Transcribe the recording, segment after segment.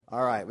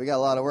All right, we got a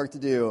lot of work to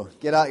do.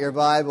 Get out your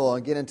Bible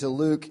and get into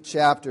Luke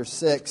chapter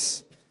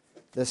 6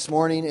 this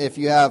morning. If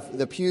you have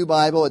the Pew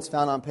Bible, it's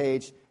found on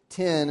page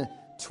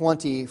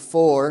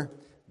 1024.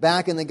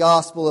 Back in the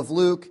Gospel of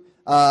Luke,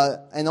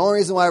 and the only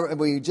reason why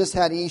we just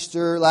had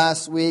Easter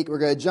last week, we're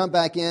going to jump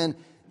back in.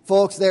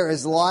 Folks, there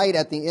is light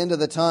at the end of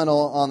the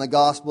tunnel on the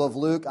Gospel of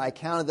Luke. I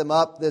counted them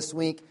up this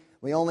week.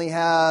 We only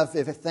have,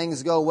 if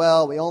things go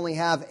well, we only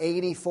have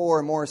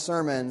 84 more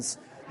sermons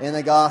in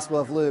the Gospel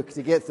of Luke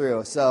to get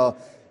through. So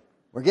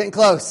we're getting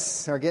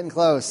close.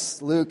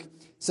 Luke,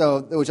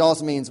 which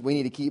also means we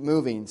need to keep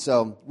moving.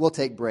 So we'll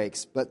take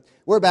breaks. But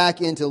we're back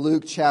into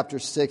Luke chapter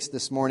 6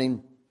 this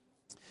morning.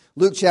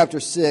 Luke chapter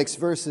 6,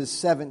 verses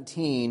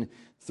 17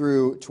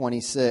 through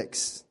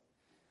 26.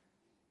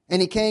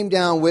 And he came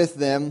down with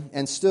them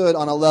and stood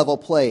on a level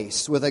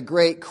place with a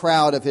great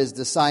crowd of his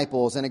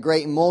disciples and a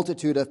great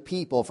multitude of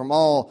people from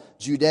all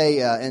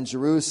Judea and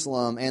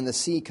Jerusalem and the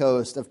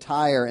seacoast of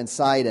Tyre and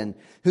Sidon,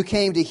 who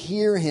came to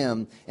hear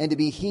him and to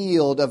be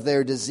healed of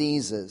their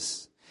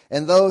diseases.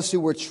 And those who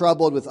were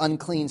troubled with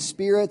unclean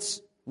spirits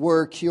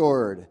were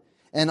cured.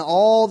 And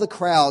all the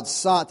crowd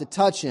sought to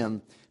touch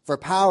him, for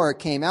power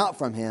came out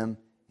from him.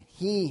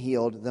 He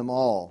healed them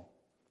all.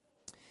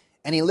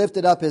 And he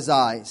lifted up his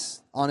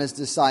eyes on his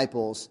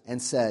disciples and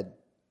said,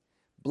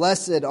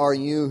 Blessed are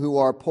you who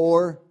are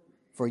poor,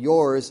 for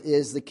yours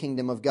is the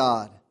kingdom of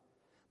God.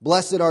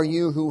 Blessed are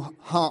you who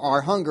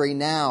are hungry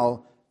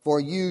now, for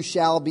you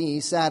shall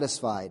be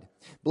satisfied.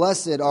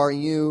 Blessed are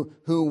you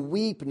who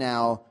weep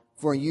now,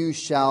 for you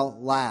shall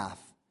laugh.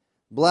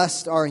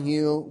 Blessed are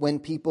you when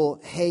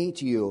people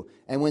hate you,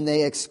 and when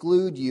they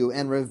exclude you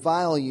and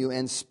revile you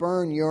and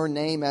spurn your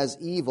name as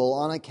evil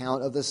on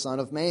account of the Son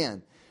of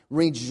Man.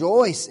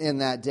 Rejoice in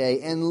that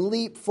day and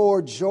leap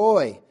for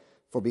joy,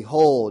 for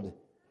behold,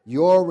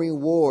 your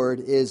reward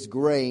is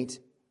great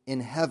in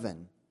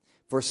heaven.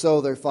 For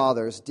so their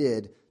fathers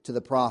did to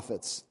the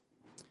prophets.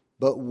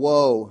 But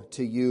woe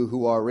to you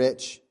who are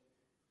rich,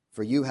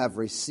 for you have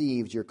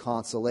received your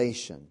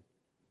consolation.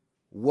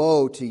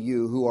 Woe to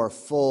you who are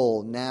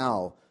full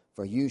now,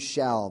 for you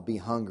shall be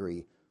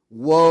hungry.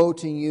 Woe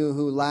to you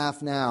who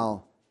laugh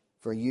now,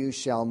 for you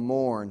shall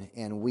mourn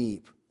and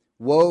weep.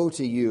 Woe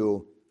to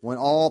you when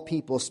all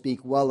people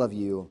speak well of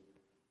you,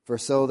 for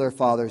so their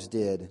fathers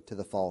did to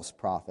the false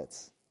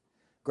prophets.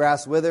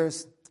 Grass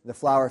withers, the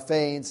flower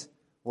fades,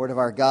 word of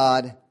our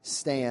God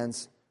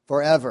stands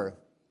forever.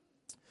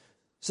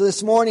 So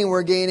this morning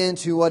we're getting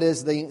into what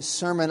is the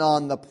Sermon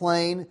on the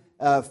Plain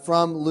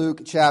from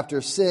Luke chapter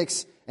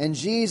 6. And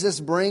Jesus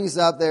brings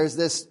up, there's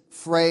this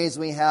phrase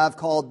we have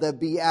called the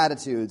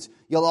Beatitudes.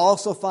 You'll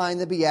also find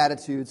the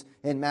Beatitudes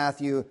in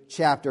Matthew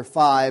chapter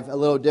 5, a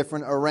little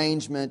different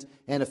arrangement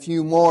and a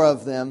few more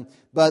of them.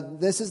 But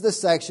this is the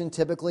section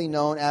typically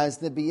known as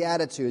the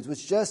Beatitudes,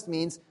 which just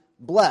means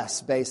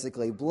bless,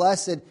 basically.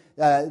 Blessed,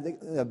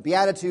 the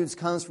Beatitudes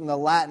comes from the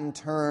Latin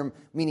term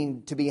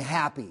meaning to be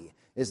happy.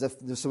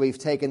 So we've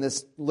taken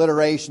this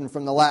literation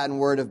from the Latin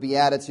word of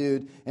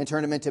beatitude and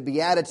turned them into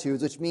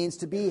Beatitudes, which means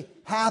to be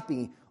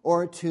happy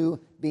or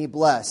to be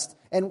blessed.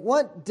 And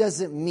what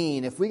does it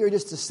mean? If we were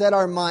just to set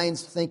our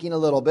minds thinking a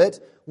little bit,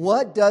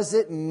 what does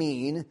it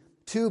mean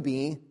to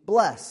be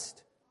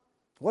blessed?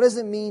 What does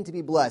it mean to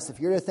be blessed? If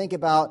you're to think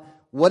about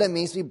what it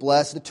means to be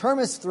blessed, the term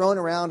is thrown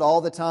around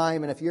all the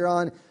time. And if you're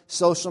on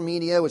social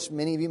media, which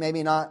many of you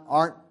maybe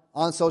aren't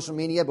on social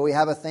media, but we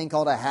have a thing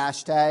called a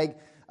hashtag,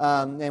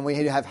 and we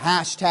have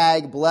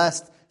hashtag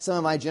blessed. Some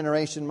of my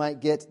generation might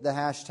get the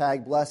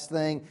hashtag blessed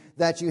thing.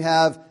 That you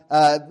have,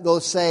 they'll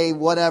say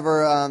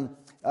whatever,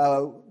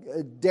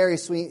 Dairy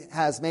Sweet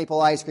has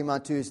maple ice cream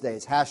on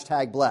Tuesdays.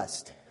 Hashtag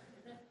blessed.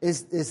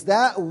 Is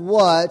that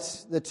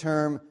what the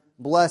term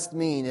blessed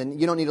mean? And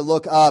you don't need to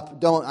look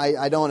up.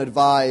 I don't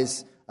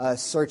advise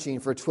searching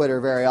for Twitter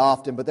very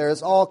often, but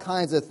there's all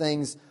kinds of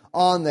things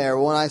on there.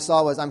 One I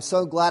saw was, I'm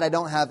so glad I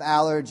don't have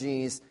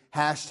allergies.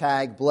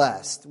 Hashtag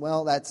blessed.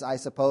 Well, that's, I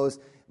suppose,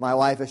 my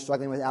wife is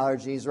struggling with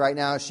allergies right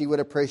now. She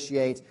would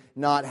appreciate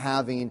not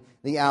having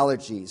the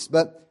allergies.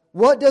 But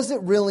what does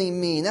it really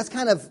mean? That's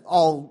kind of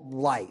all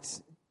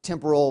light,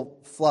 temporal,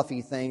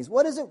 fluffy things.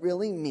 What does it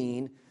really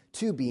mean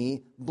to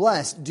be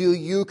blessed? Do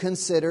you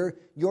consider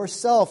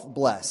yourself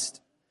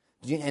blessed?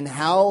 And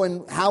how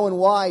and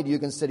why do you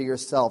consider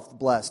yourself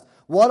blessed?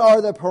 What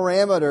are the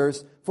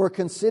parameters for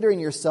considering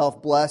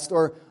yourself blessed?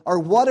 Or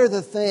what are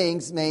the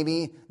things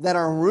maybe that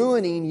are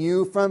ruining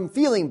you from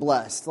feeling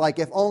blessed? Like,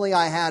 if only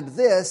I had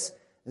this,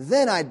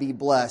 then I'd be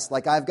blessed.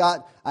 Like, I've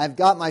got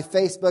my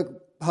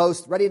Facebook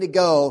post ready to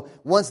go.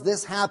 Once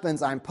this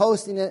happens, I'm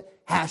posting it.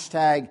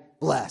 Hashtag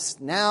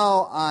blessed.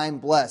 Now I'm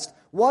blessed.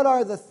 What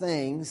are the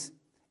things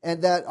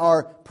that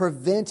are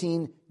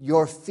preventing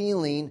your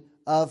feeling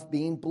of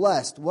being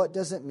blessed? What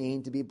does it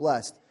mean to be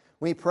blessed?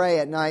 We pray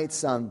at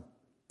nights.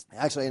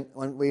 Actually,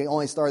 when we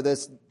only started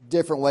this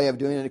different way of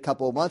doing it a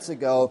couple of months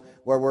ago,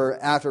 where we're,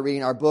 after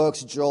reading our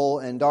books, Joel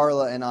and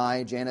Darla and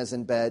I, Jana's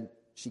in bed.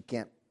 She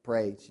can't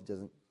pray. She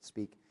doesn't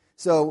speak.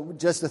 So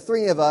just the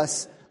three of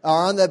us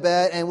are on the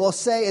bed, and we'll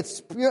say,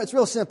 it's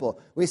real simple.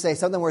 We say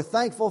something we're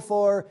thankful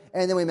for,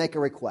 and then we make a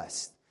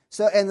request.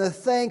 So, and the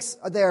thanks,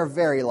 they are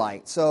very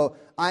light. So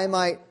I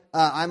might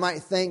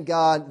thank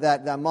God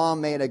that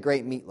Mom made a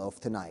great meatloaf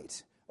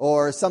tonight,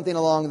 or something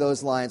along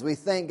those lines. We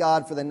thank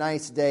God for the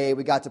nice day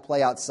we got to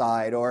play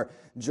outside, or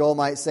Joel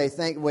might say,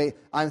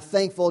 I'm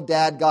thankful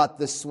Dad got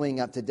the swing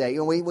up today.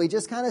 We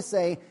just kind of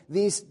say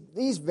these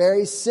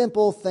very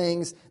simple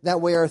things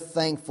that we are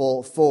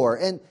thankful for.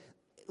 And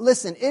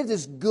listen, it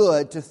is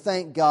good to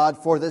thank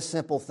God for the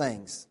simple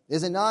things,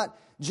 is it not?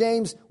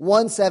 James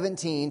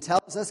 1:17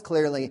 tells us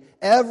clearly,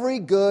 every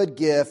good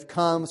gift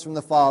comes from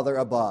the Father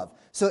above.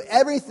 So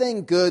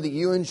everything good that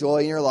you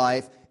enjoy in your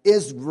life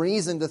is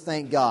reason to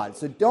thank God.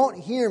 So don't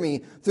hear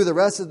me through the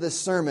rest of this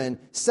sermon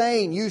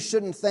saying you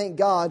shouldn't thank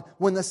God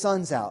when the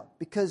sun's out,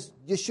 because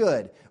you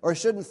should. Or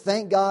shouldn't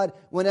thank God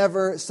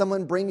whenever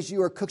someone brings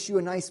you or cooks you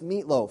a nice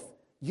meatloaf.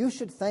 You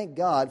should thank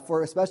God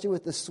for, especially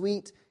with the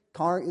sweet,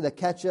 the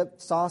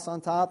ketchup sauce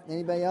on top.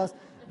 Anybody else?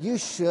 You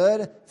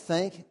should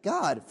thank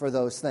God for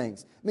those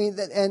things.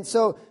 And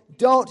so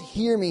don't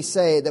hear me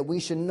say that we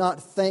should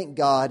not thank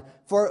God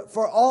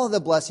for all of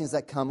the blessings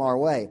that come our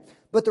way.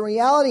 But the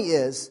reality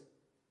is,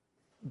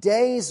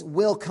 days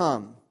will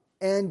come,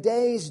 and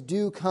days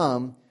do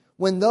come,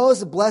 when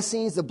those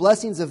blessings, the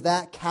blessings of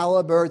that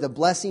caliber, the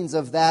blessings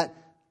of that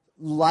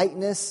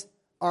lightness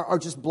are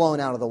just blown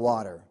out of the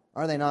water.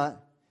 Are they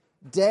not?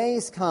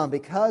 Days come,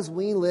 because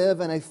we live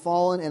in a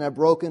fallen and a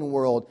broken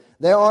world.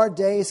 There are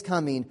days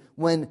coming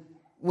when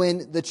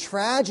the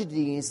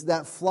tragedies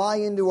that fly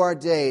into our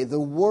day, the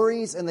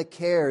worries and the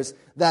cares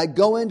that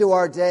go into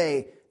our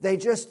day, they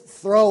just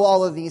throw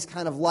all of these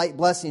kind of light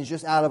blessings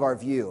just out of our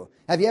view.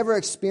 Have you ever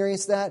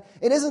experienced that?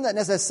 It isn't that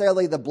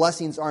necessarily the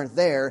blessings aren't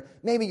there.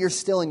 Maybe you're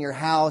still in your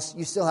house,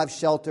 you still have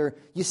shelter,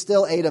 you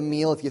still ate a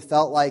meal if you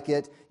felt like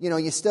it,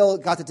 you still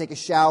got to take a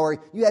shower,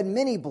 you had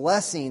many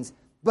blessings,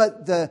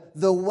 but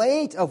the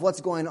weight of what's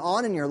going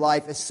on in your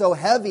life is so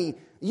heavy,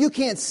 you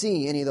can't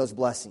see any of those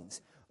blessings.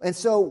 And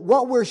so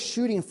what we're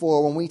shooting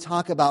for when we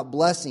talk about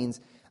blessings,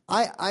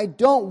 I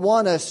don't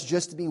want us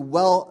just to be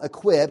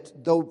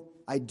well-equipped, though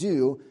I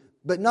do,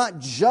 but not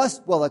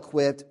just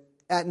well-equipped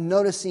at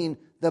noticing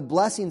the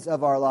blessings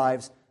of our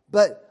lives,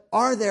 but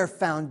are there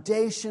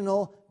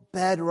foundational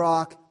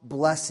bedrock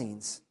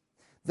blessings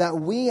that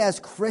we as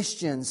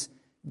Christians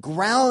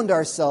ground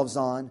ourselves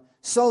on,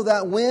 so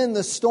that when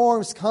the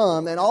storms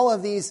come and all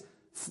of these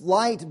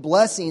light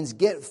blessings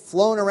get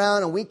flown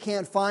around and we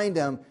can't find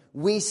them,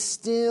 we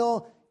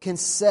still can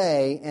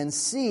say and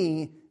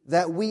see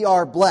that we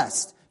are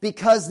blessed,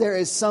 because there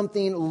is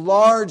something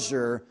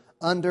larger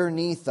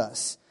underneath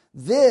us.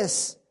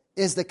 This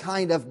is the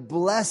kind of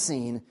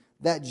blessing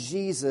that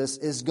Jesus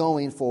is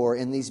going for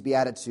in these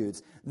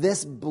Beatitudes.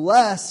 This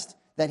blessed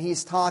that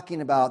He's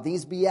talking about,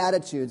 these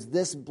Beatitudes,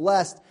 this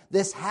blessed,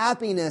 this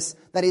happiness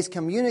that He's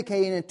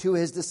communicating to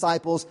His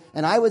disciples,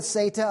 and I would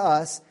say to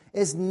us,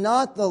 is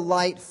not the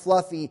light,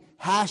 fluffy,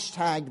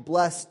 hashtagged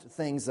blessed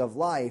things of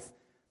life,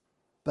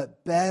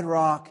 but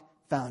bedrock,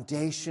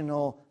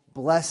 foundational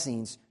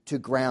blessings to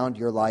ground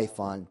your life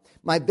on.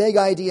 My big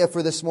idea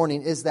for this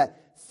morning is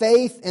that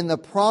faith in the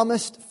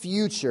promised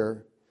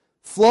future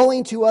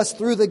flowing to us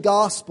through the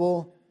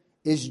gospel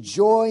is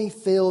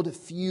joy-filled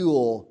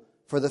fuel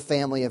for the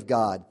family of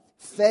God.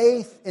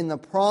 Faith in the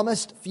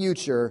promised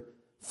future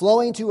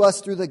flowing to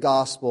us through the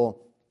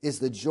gospel is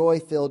the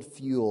joy-filled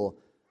fuel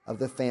of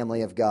the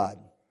family of God.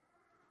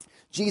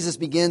 Jesus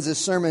begins his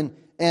sermon,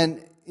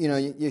 and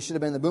you should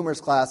have been in the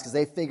Boomers class, because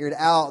they figured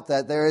out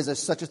that there is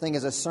such a thing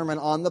as a sermon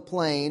on the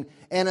plain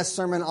and a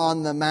sermon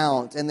on the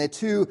mount. And the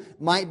two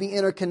might be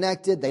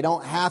interconnected. They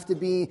don't have to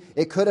be.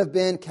 It could have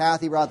been.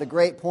 Kathy brought the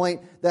great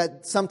point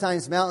that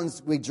sometimes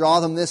mountains, we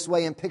draw them this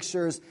way in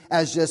pictures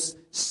as just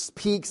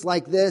peaks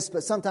like this.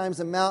 But sometimes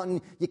a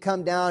mountain, you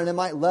come down and it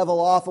might level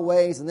off a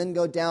ways and then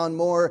go down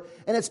more.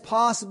 And it's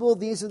possible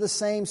these are the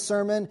same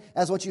sermon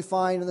as what you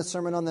find in the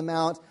Sermon on the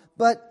Mount.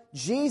 But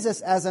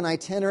Jesus, as an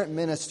itinerant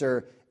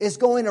minister, is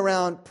going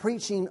around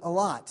preaching a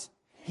lot.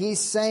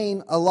 He's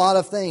saying a lot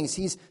of things.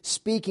 He's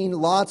speaking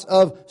lots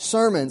of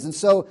sermons. And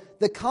so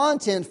the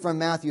content from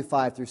Matthew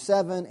 5 through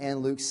 7 and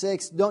Luke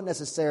 6 don't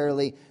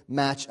necessarily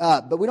match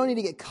up. But we don't need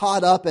to get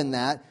caught up in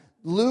that.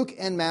 Luke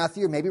and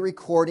Matthew are maybe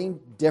recording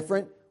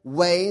different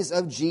ways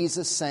of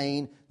Jesus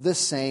saying the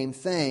same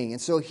thing.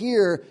 And so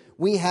here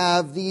we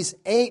have these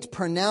 8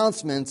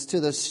 pronouncements to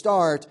the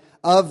start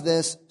of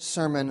this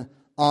Sermon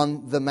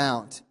on the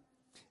Mount.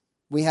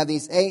 We have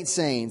these 8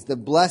 sayings, the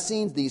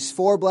blessings, these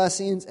 4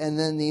 blessings, and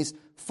then these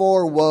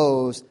 4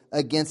 woes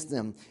against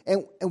them.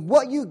 And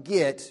what you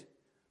get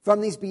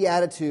from these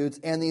Beatitudes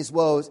and these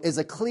woes is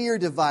a clear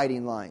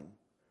dividing line.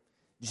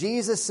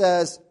 Jesus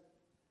says,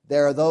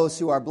 there are those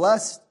who are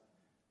blessed,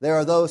 there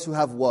are those who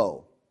have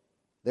woe.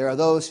 There are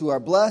those who are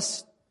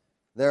blessed,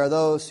 there are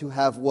those who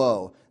have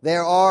woe.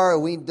 There are,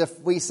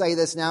 we say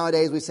this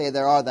nowadays, we say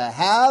there are the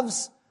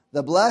haves,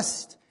 the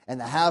blessed, and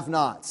the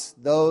have-nots,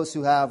 those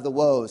who have the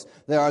woes.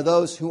 There are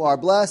those who are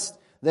blessed,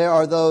 There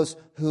are those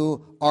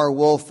who are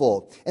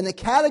woeful. And the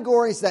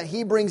categories that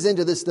he brings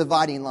into this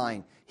dividing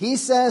line, he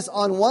says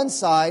on one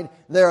side,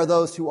 there are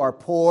those who are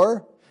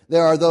poor,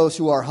 there are those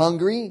who are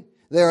hungry,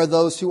 there are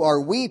those who are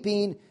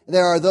weeping,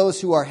 there are those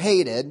who are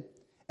hated.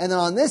 And then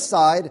on this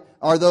side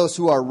are those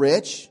who are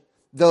rich,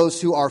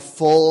 those who are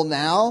full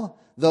now,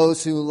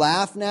 those who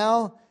laugh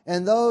now,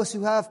 and those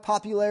who have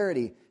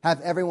popularity,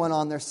 have everyone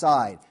on their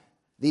side.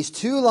 These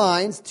two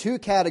lines, two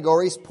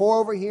categories, poor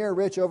over here,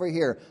 rich over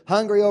here,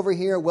 hungry over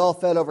here,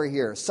 well-fed over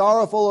here,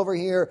 sorrowful over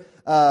here,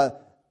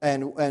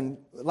 and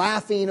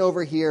laughing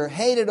over here,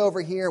 hated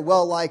over here,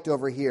 well-liked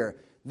over here.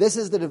 This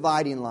is the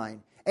dividing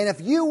line. And if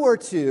you were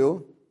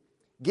to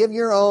give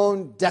your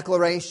own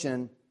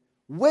declaration,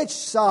 which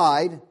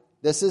side,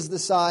 this is the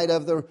side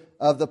of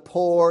the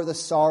poor, the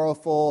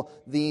sorrowful,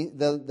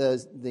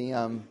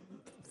 the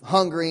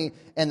hungry,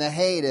 and the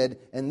hated,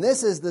 and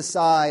this is the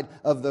side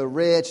of the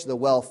rich, the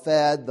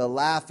well-fed, the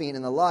laughing,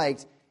 and the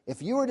liked.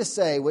 If you were to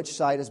say which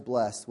side is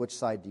blessed, which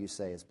side do you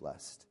say is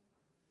blessed?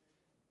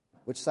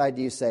 Which side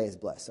do you say is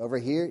blessed? Over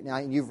here, now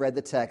you've read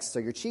the text, so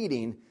you're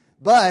cheating,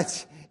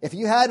 but if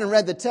you hadn't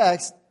read the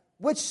text,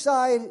 which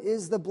side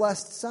is the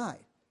blessed side?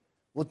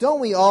 Well,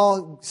 don't we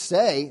all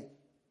say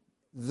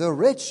the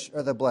rich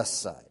are the blessed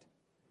side?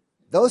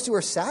 Those who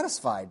are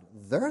satisfied,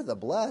 they're the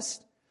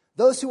blessed.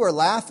 Those who are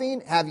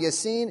laughing, have you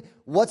seen,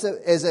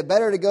 is it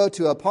better to go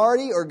to a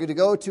party or to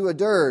go to a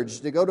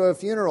dirge, to go to a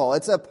funeral?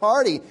 It's a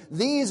party.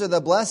 These are the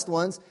blessed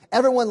ones.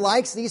 Everyone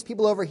likes these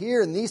people over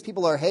here and these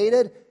people are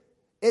hated.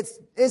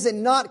 Is it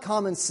not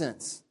common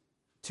sense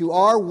to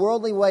our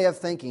worldly way of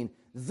thinking,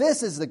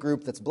 this is the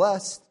group that's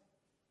blessed?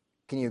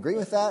 Can you agree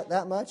with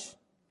that much?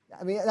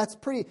 I mean,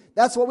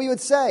 that's what we would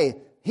say.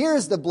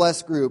 Here's the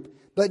blessed group.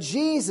 But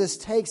Jesus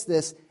takes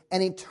this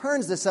and he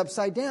turns this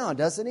upside down,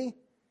 doesn't he?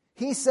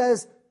 He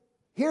says,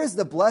 here's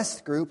the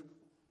blessed group.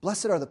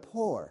 Blessed are the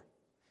poor.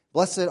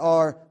 Blessed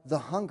are the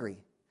hungry.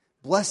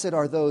 Blessed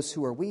are those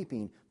who are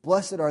weeping.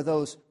 Blessed are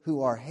those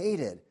who are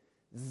hated.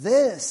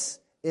 This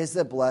is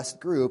the blessed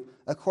group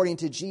according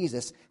to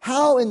Jesus.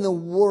 How in the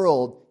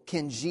world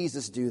can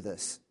Jesus do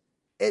this?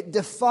 It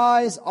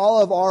defies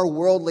all of our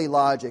worldly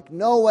logic.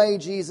 No way,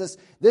 Jesus.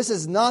 This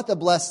is not the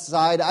blessed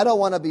side. I don't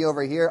want to be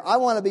over here. I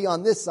want to be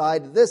on this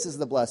side. This is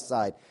the blessed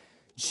side.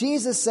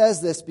 Jesus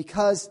says this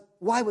because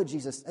why would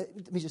Jesus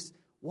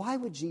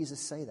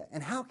say that?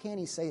 And how can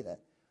he say that?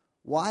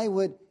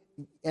 And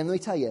let me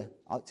tell you,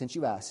 since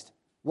you asked,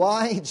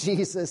 why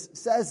Jesus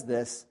says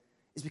this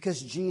is because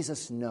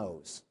Jesus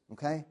knows,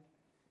 okay?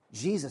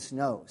 Jesus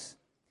knows.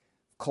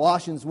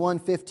 Colossians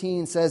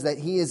 1:15 says that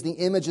he is the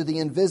image of the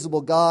invisible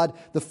God,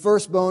 the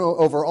firstborn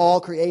over all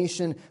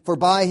creation. For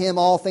by him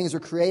all things were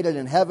created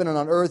in heaven and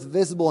on earth,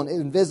 visible and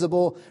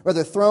invisible,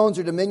 whether thrones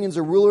or dominions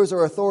or rulers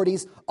or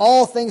authorities.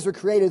 All things were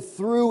created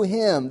through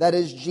him, that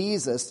is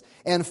Jesus,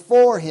 and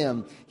for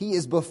him. He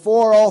is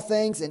before all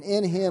things, and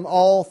in him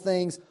all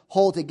things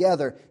hold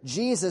together.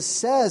 Jesus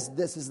says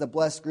this is the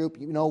blessed group.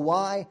 You know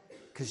why?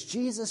 Because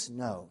Jesus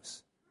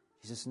knows.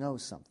 Jesus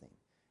knows something.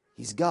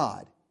 He's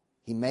God.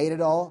 He made it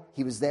all.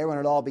 He was there when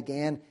it all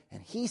began.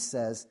 And he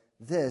says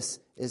this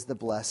is the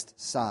blessed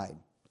side.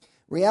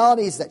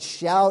 Realities that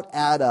shout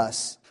at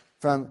us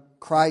from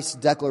Christ's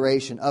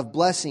declaration of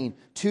blessing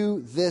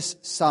to this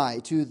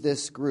side, to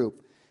this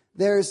group.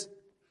 There's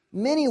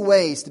many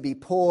ways to be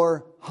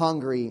poor,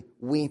 hungry,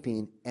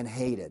 weeping, and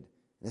hated.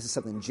 This is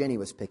something Jenny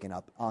was picking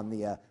up on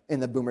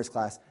in the Boomers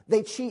class.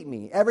 They cheat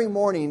me. Every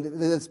morning,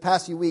 this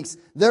past few weeks,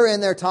 they're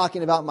in there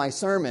talking about my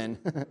sermon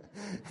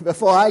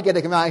before I get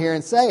to come out here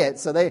and say it.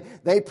 So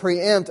they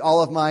preempt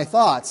all of my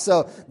thoughts.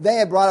 So they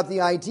had brought up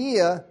the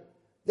idea,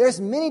 there's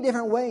many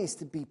different ways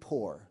to be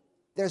poor.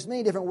 There's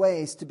many different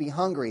ways to be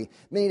hungry,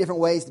 many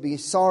different ways to be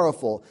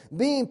sorrowful.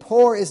 Being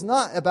poor is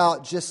not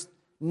about just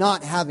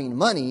not having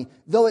money,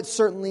 though it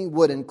certainly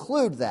would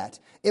include that.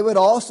 It would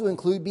also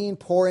include being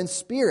poor in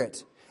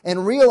spirit.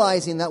 And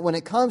realizing that when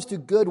it comes to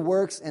good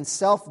works and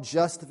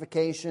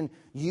self-justification,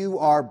 you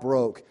are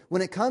broke.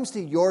 When it comes to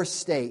your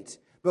state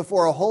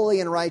before a holy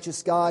and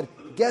righteous God,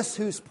 guess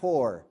who's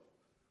poor?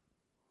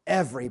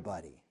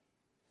 Everybody.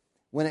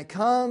 When it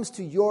comes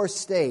to your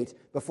state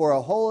before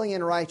a holy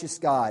and righteous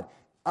God,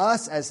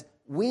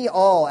 we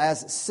all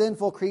as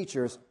sinful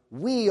creatures,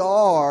 we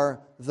are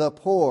the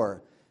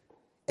poor.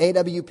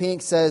 A.W.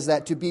 Pink says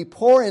that to be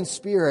poor in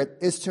spirit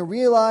is to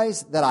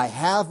realize that I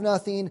have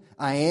nothing,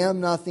 I am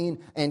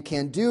nothing, and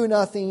can do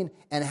nothing,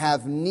 and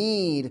have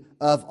need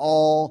of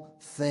all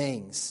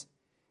things.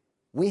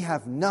 We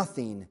have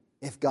nothing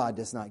if God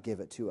does not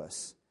give it to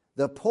us.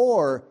 The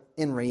poor,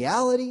 in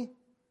reality,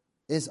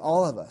 is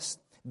all of us.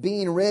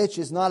 Being rich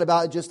is not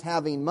about just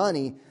having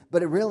money,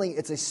 but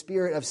it's a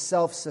spirit of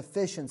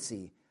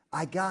self-sufficiency.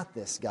 I got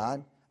this,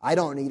 God. I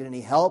don't need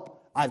any help.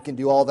 I can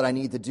do all that I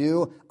need to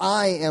do.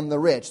 I am the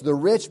rich. The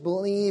rich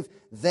believe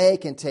they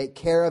can take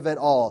care of it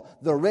all.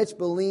 The rich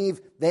believe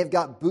they've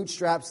got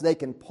bootstraps they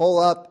can pull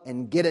up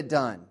and get it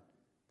done.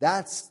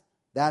 That's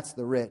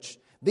the rich.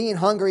 Being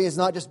hungry is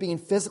not just being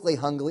physically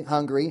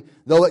hungry,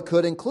 though it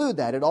could include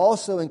that. It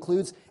also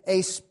includes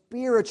a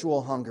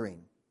spiritual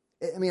hungering.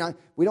 We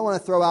don't want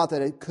to throw out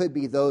that it could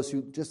be those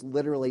who just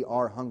literally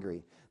are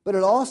hungry. But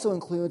it also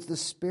includes the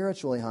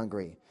spiritually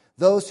hungry.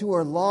 Those who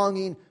are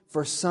longing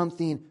for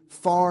something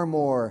far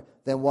more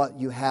than what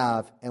you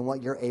have and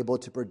what you're able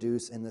to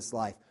produce in this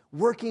life.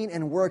 Working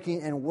and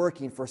working and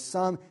working for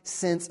some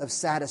sense of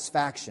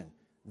satisfaction.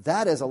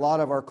 That is a lot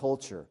of our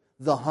culture.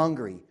 The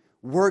hungry.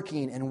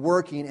 Working and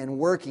working and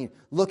working,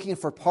 looking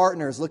for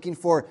partners, looking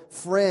for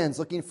friends,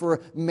 looking for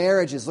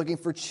marriages, looking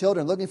for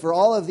children, looking for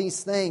all of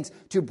these things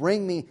to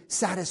bring me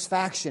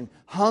satisfaction,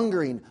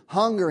 hungering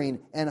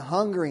and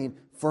hungering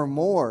for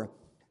more.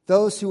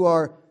 Those who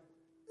are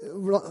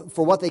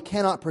for what they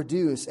cannot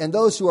produce, and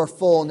those who are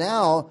full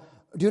now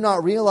do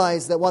not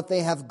realize that what they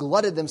have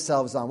glutted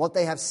themselves on, what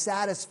they have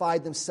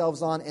satisfied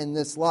themselves on in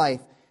this life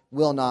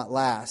will not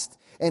last.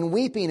 And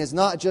weeping is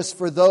not just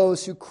for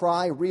those who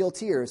cry real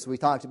tears. We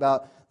talked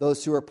about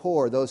those who are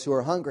poor, those who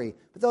are hungry,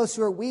 but those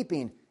who are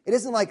weeping. It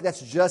isn't like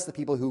that's just the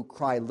people who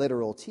cry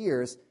literal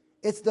tears.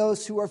 It's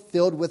those who are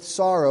filled with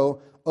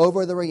sorrow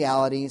over the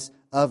realities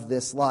of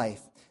this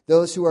life.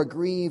 Those who are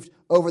grieved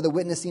over the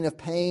witnessing of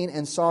pain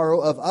and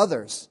sorrow of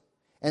others.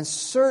 And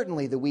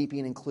certainly the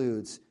weeping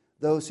includes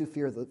those who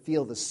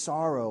feel the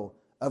sorrow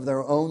of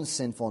their own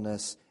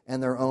sinfulness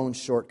and their own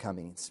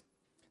shortcomings.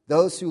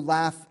 Those who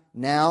laugh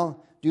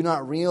now do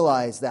not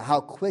realize that how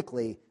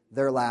quickly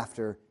their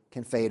laughter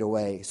can fade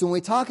away. So when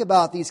we talk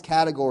about these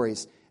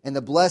categories and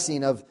the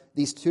blessing of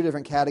these two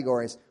different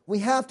categories, we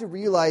have to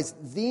realize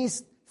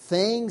these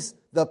things,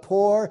 the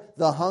poor,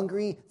 the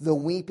hungry, the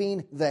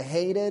weeping, the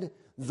hated,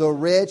 the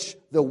rich,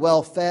 the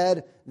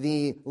well-fed,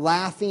 the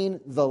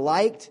laughing, the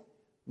liked,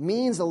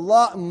 means a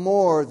lot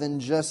more than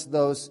just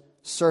those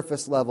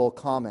surface level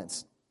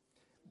comments.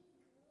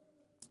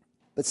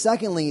 But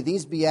secondly,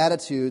 these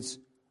Beatitudes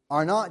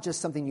are not just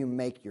something you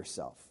make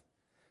yourself.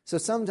 So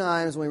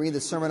sometimes when we read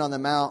the Sermon on the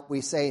Mount,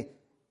 we say,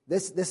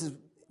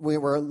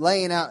 we're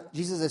laying out,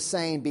 Jesus is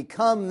saying,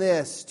 become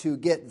this to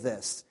get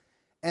this,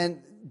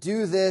 and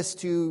do this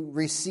to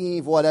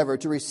receive whatever,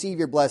 to receive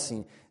your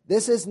blessing.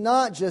 This is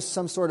not just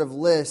some sort of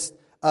list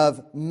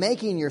of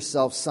making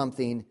yourself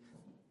something,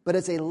 but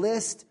it's a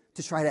list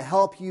to try to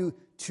help you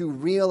to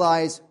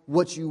realize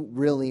what you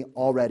really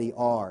already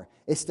are.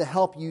 It's to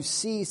help you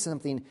see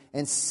something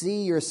and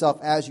see yourself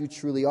as you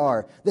truly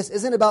are. This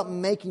isn't about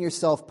making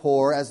yourself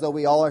poor, as though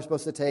we all are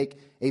supposed to take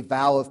a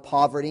vow of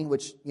poverty,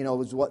 which,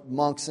 is what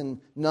monks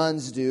and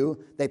nuns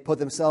do. They put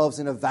themselves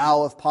in a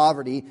vow of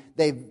poverty.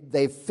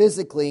 They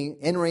physically,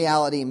 in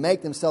reality,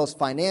 make themselves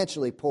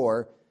financially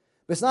poor.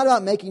 But it's not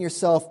about making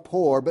yourself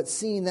poor, but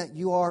seeing that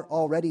you are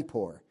already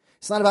poor.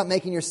 It's not about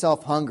making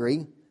yourself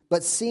hungry,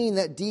 but seeing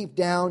that deep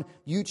down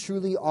you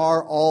truly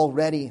are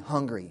already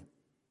hungry.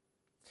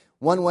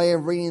 One way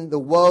of reading the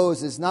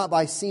woes is not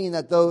by seeing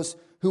that those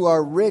who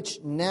are rich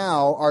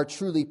now are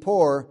truly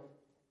poor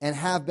and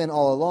have been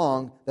all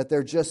along, that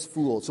they're just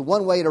fools. So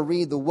one way to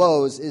read the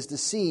woes is to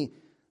see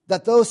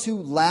that those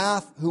who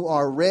laugh, who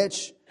are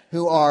rich,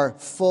 who are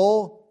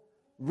full,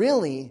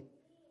 really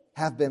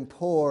have been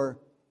poor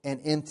and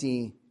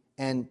empty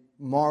and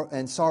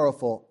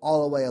sorrowful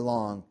all the way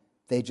along.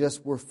 They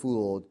just were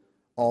fooled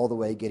all the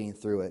way getting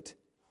through it.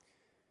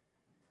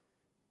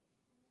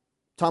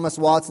 Thomas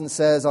Watson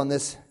says on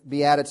this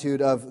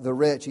beatitude of the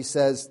rich, he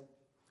says,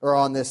 or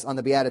on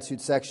the beatitude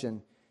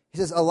section, he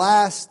says,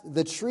 "Alas,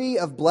 the tree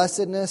of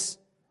blessedness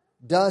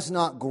does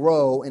not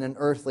grow in an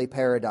earthly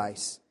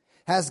paradise.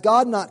 Has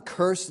God not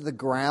cursed the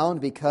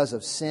ground because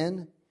of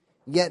sin?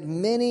 Yet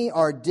many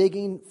are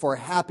digging for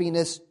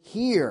happiness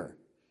here,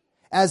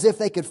 as if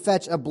they could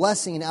fetch a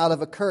blessing out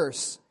of a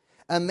curse.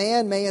 A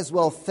man may as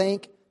well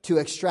think to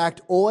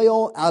extract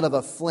oil out of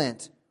a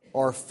flint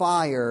or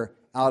fire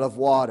out of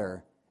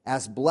water,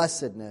 as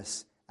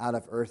blessedness out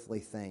of earthly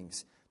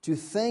things." To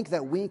think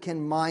that we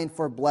can mine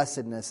for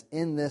blessedness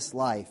in this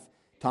life,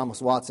 Thomas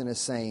Watson is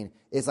saying,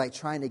 is like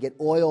trying to get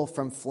oil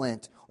from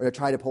flint or to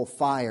try to pull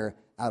fire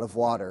out of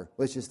water,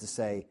 which is to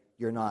say,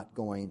 you're not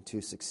going to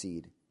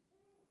succeed.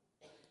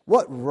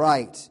 What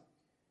right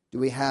do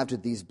we have to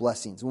these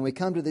blessings? When we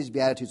come to these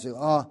Beatitudes, we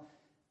say,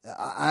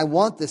 I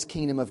want this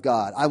kingdom of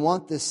God. I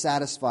want this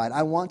satisfied.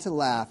 I want to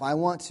laugh. I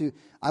want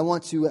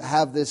to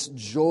have this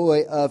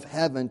joy of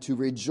heaven, to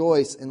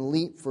rejoice and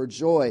leap for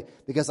joy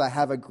because I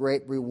have a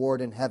great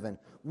reward in heaven.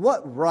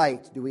 What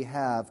right do we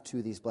have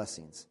to these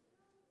blessings?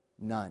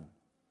 None.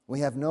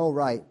 We have no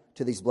right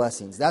to these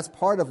blessings. That's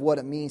part of what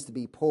it means to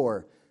be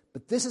poor.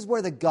 But this is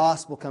where the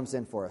gospel comes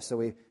in for us. So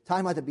we're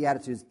talking about the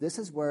Beatitudes. This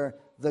is where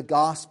the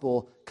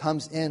gospel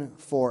comes in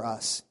for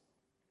us.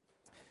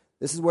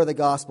 This is where the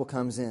gospel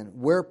comes in.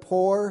 We're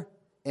poor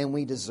and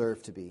we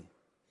deserve to be.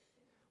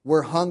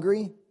 We're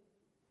hungry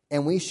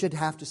and we should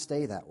have to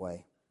stay that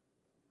way.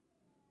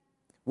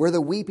 We're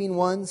the weeping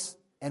ones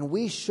and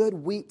we should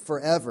weep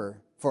forever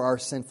for our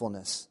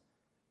sinfulness.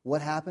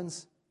 What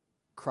happens?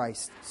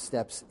 Christ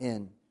steps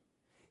in.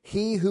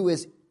 He who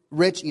is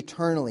rich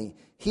eternally,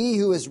 he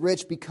who is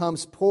rich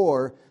becomes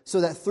poor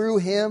so that through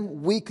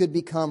him we could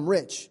become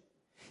rich.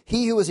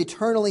 He who is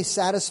eternally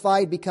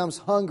satisfied becomes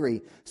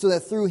hungry, so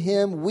that through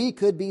him we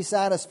could be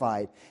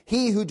satisfied.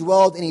 He who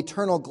dwelled in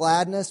eternal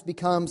gladness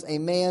becomes a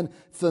man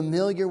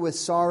familiar with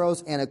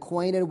sorrows and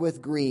acquainted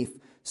with grief,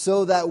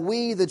 so that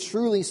we, the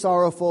truly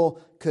sorrowful,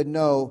 could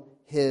know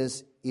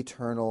his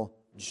eternal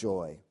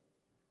joy.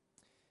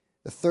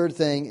 The third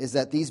thing is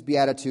that these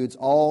Beatitudes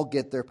all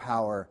get their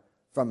power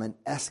from an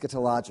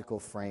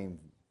eschatological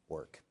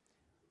framework.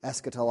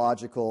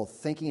 Eschatological,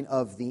 thinking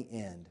of the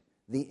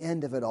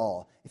end of it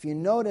all. If you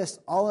notice,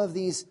 all of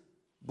these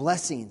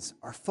blessings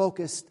are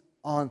focused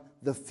on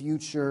the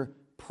future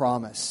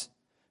promise.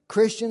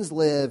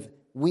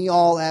 We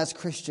all as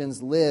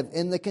Christians live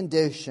in the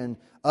condition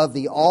of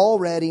the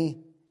already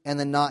and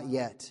the not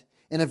yet.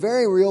 In a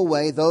very real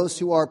way, those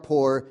who are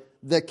poor,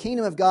 the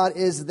kingdom of God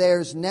is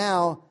theirs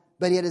now,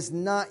 but it is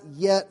not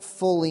yet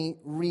fully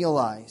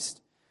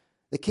realized.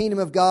 The kingdom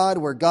of God,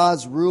 where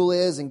God's rule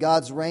is and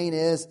God's reign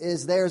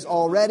is theirs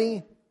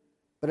already,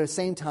 but at the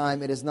same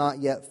time, it is not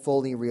yet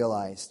fully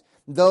realized.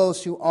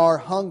 Those who are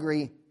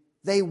hungry,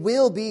 they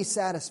will be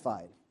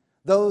satisfied.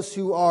 Those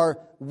who are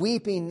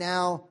weeping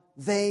now,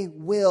 they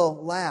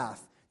will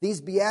laugh.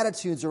 These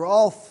Beatitudes are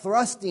all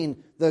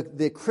thrusting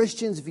the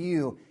Christian's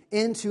view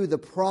into the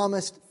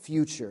promised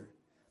future.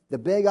 The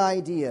big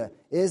idea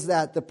is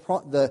that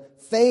the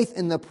faith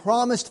in the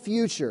promised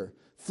future,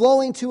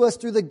 flowing to us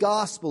through the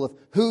gospel of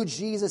who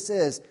Jesus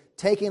is,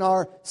 taking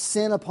our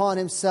sin upon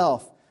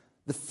himself.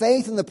 The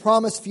faith in the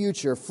promised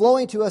future,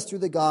 flowing to us through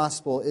the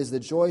gospel, is the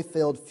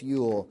joy-filled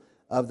fuel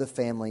of the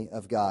family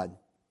of God.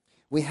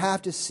 We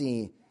have to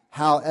see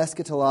how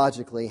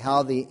eschatologically,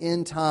 how the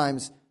end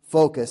times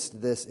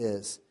focused this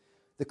is.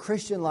 The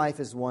Christian life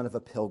is one of a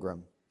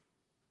pilgrim.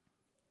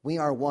 We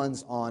are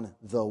ones on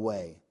the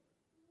way.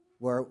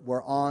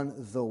 We're on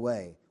the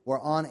way. We're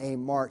on a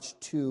march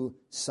to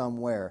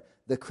somewhere.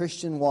 The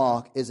Christian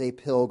walk is a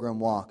pilgrim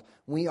walk.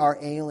 We are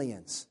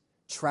aliens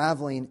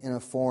traveling in a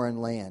foreign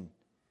land.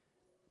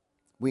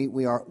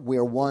 We are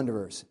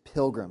wanderers,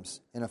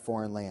 pilgrims in a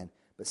foreign land.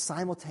 But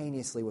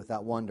simultaneously with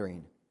that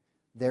wandering,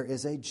 there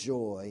is a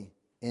joy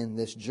in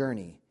this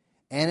journey.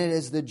 And it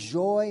is the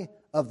joy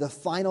of the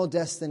final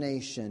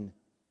destination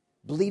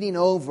bleeding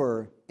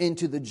over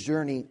into the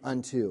journey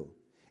unto.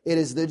 It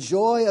is the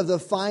joy of the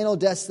final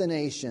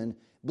destination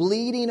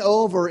bleeding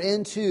over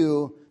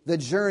into the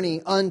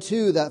journey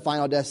unto that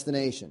final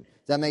destination.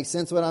 Does that make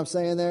sense what I'm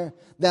saying there?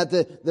 That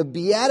the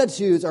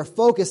Beatitudes are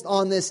focused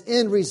on this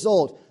end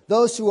result.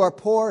 Those who are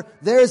poor,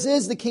 theirs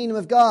is the kingdom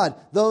of God.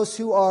 Those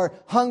who are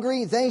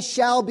hungry,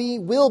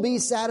 will be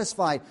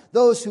satisfied.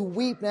 Those who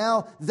weep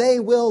now, they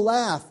will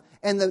laugh.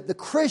 And the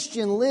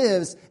Christian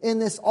lives in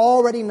this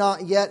already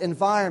not yet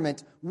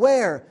environment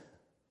where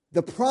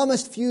the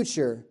promised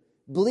future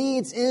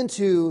bleeds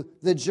into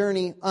the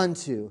journey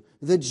unto.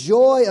 The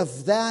joy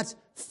of that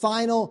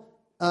final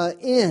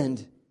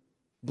end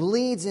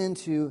bleeds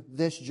into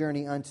this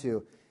journey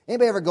unto.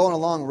 Anybody ever go on a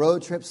long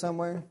road trip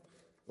somewhere?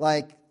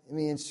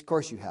 Of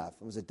course you have.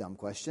 It was a dumb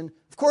question.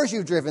 Of course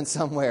you've driven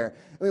somewhere.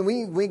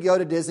 We go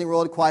to Disney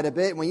World quite a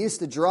bit, and we used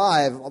to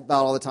drive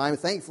about all the time.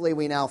 Thankfully,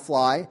 we now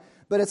fly.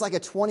 But it's like a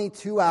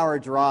 22-hour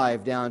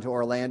drive down to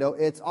Orlando.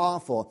 It's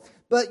awful.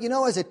 But,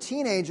 as a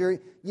teenager,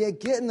 you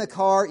get in the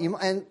car,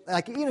 even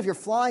if you're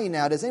flying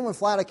now, does anyone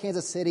fly out of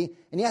Kansas City,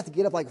 and you have to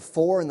get up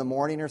 4 in the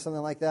morning or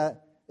something like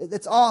that?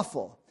 It's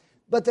awful.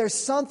 But there's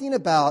something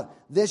about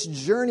this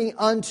journey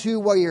unto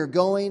where you're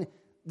going,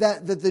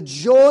 that the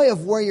joy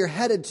of where you're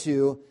headed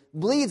to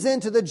bleeds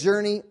into the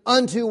journey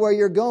unto where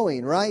you're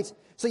going, right?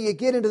 So you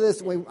get into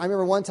this. I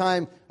remember one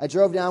time I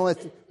drove down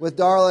with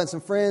Darla and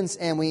some friends,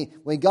 and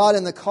we got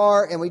in the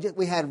car, and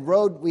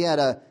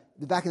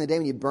back in the day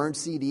when you burned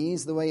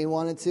CDs the way you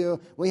wanted to,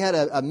 we had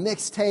a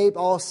mixtape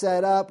all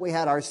set up. We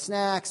had our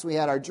snacks, we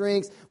had our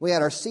drinks, we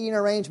had our seating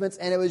arrangements,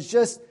 and it was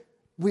just,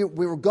 we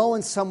were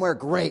going somewhere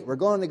great. We're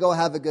going to go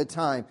have a good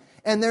time.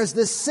 And there's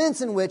this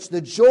sense in which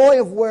the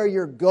joy of where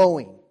you're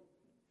going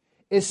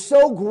is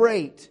so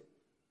great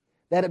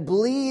that it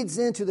bleeds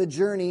into the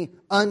journey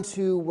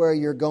unto where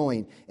you're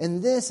going.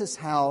 And this is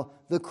how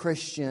the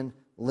Christian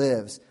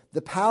lives.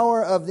 The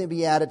power of the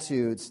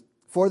Beatitudes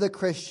for the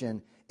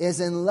Christian is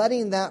in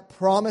letting that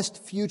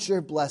promised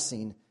future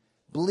blessing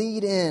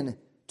bleed in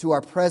to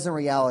our present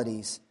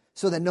realities,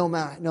 so that no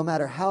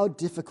matter how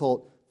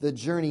difficult the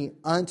journey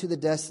unto the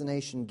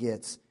destination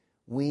gets,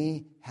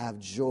 we have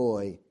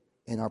joy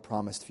in our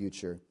promised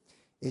future.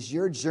 Is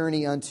your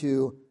journey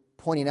unto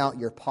pointing out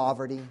your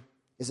poverty?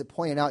 Is it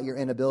pointing out your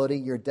inability,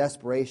 your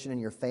desperation,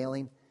 and your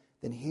failing?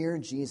 Then hear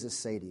Jesus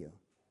say to you,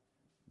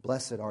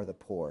 "Blessed are the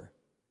poor,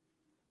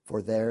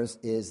 for theirs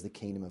is the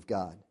kingdom of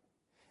God."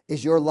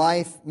 Is your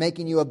life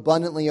making you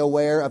abundantly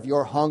aware of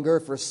your hunger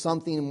for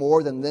something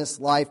more than this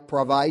life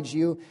provides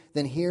you?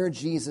 Then hear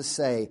Jesus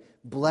say,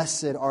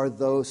 "Blessed are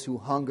those who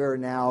hunger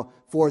now,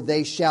 for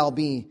they shall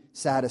be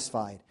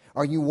satisfied."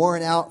 Are you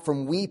worn out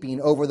from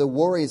weeping over the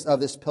worries of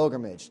this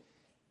pilgrimage?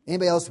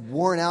 Anybody else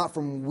worn out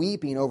from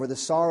weeping over the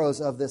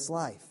sorrows of this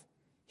life?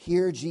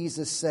 Hear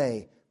Jesus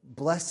say,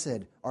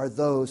 "Blessed are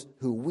those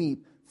who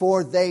weep,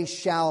 for they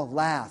shall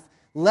laugh."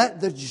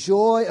 Let the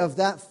joy of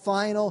that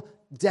final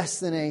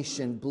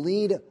destination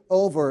bleed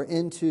over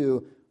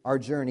into our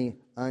journey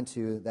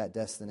unto that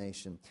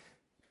destination.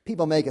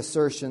 People make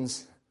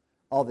assertions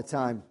all the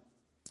time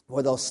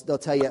where they'll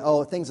tell you,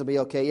 oh, things will be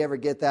okay. You ever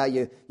get that?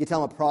 You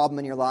tell them a problem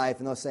in your life,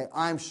 and they'll say,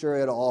 I'm sure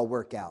it'll all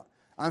work out.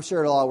 I'm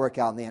sure it'll all work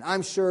out in the end.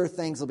 I'm sure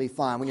things will be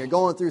fine. When you're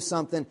going through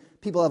something,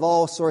 people have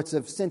all sorts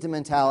of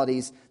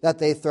sentimentalities that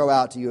they throw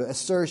out to you.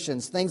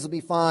 Assertions, things will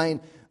be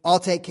fine. I'll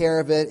take care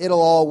of it.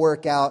 It'll all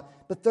work out.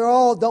 But they're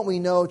all, don't we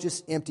know,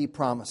 just empty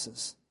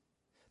promises.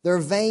 They're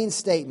vain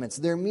statements.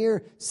 They're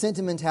mere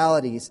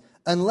sentimentalities,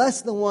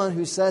 unless the one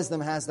who says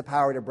them has the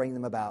power to bring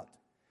them about.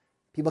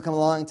 People come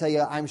along and tell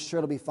you, I'm sure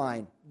it'll be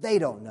fine. They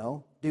don't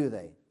know, do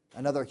they?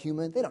 Another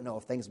human, they don't know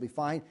if things will be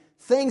fine.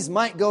 Things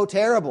might go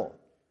terrible.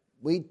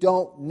 We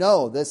don't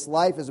know. This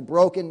life is a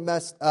broken,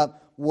 messed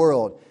up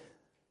world.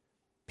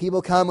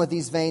 People come with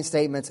these vain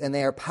statements, and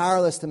they are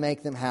powerless to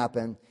make them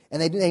happen,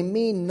 and they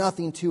mean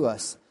nothing to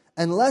us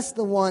unless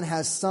the one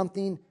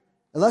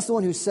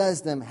who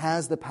says them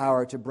has the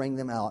power to bring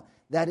them out.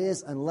 That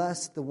is,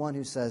 unless the one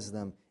who says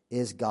them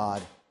is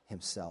God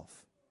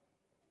Himself.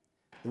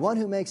 The one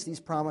who makes these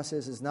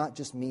promises is not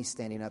just me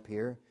standing up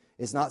here.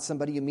 It's not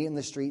somebody you meet in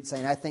the street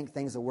saying, I think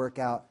things will work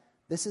out.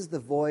 This is the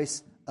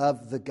voice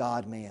of the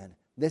God-man.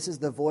 This is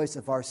the voice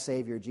of our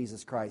Savior,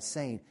 Jesus Christ,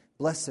 saying,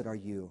 blessed are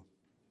you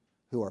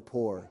who are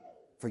poor,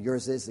 for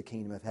yours is the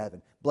kingdom of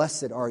heaven.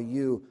 Blessed are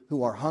you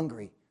who are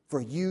hungry, for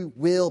you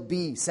will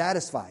be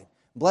satisfied.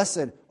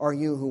 Blessed are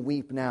you who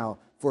weep now,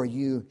 for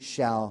you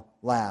shall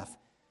laugh.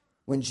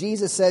 When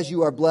Jesus says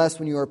you are blessed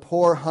when you are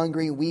poor,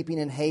 hungry, weeping,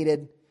 and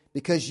hated,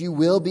 because you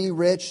will be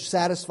rich,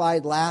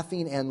 satisfied,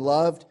 laughing, and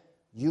loved,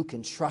 you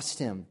can trust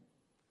Him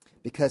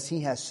because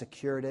He has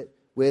secured it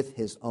with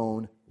His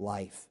own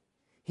life.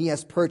 He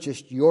has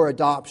purchased your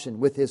adoption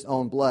with His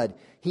own blood.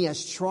 He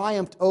has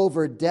triumphed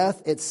over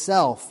death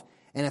itself.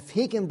 And if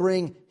He can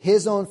bring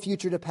His own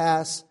future to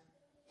pass,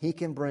 He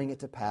can bring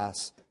it to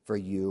pass for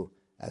you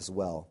as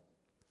well.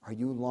 Are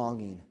you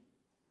longing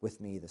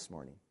with me this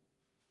morning?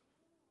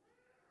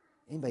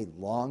 Anybody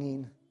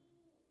longing?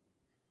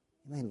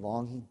 Anybody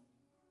longing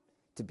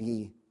to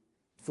be,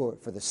 for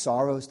the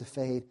sorrows to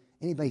fade?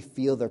 Anybody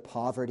feel their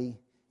poverty?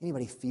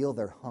 Anybody feel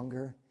their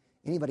hunger?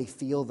 Anybody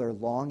feel their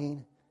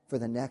longing for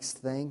the next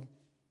thing?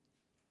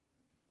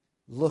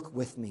 Look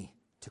with me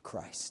to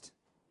Christ.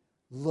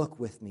 Look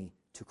with me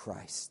to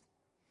Christ.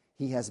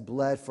 He has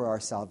bled for our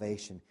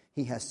salvation.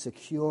 He has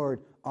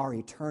secured our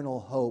eternal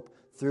hope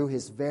through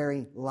His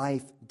very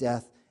life,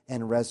 death,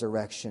 and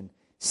resurrection.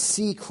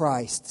 See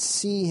Christ,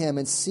 see Him,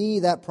 and see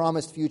that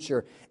promised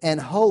future, and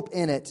hope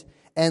in it.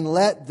 And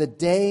let the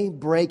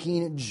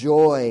day-breaking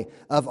joy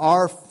of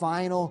our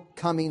final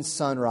coming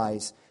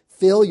sunrise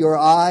fill your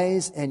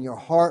eyes and your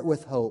heart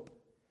with hope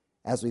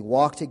as we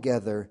walk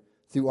together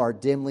through our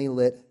dimly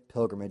lit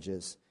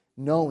pilgrimages,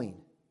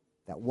 knowing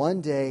that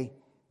one day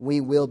we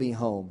will be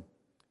home,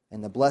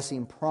 and the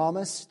blessing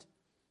promised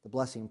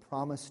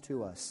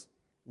to us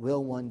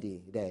will one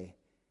day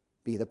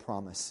be the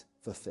promise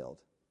fulfilled.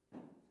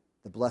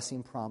 The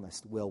blessing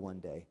promised will one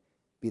day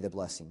be the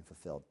blessing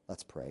fulfilled.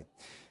 Let's pray.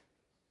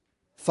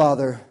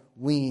 Father,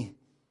 we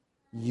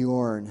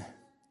yearn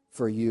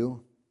for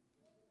You.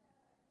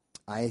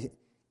 I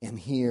am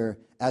here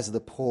as the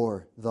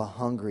poor, the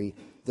hungry,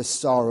 the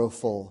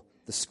sorrowful,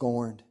 the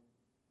scorned,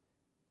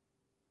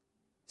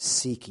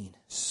 seeking,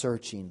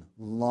 searching,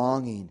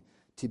 longing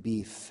to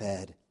be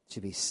fed, to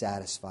be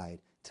satisfied,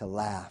 to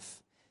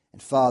laugh.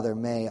 And Father,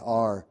 may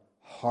our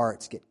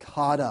hearts get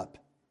caught up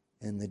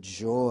in the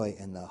joy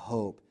and the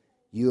hope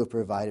You have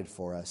provided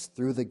for us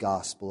through the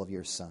gospel of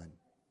Your Son.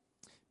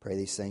 Pray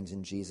these things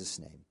in Jesus'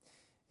 name.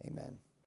 Amen.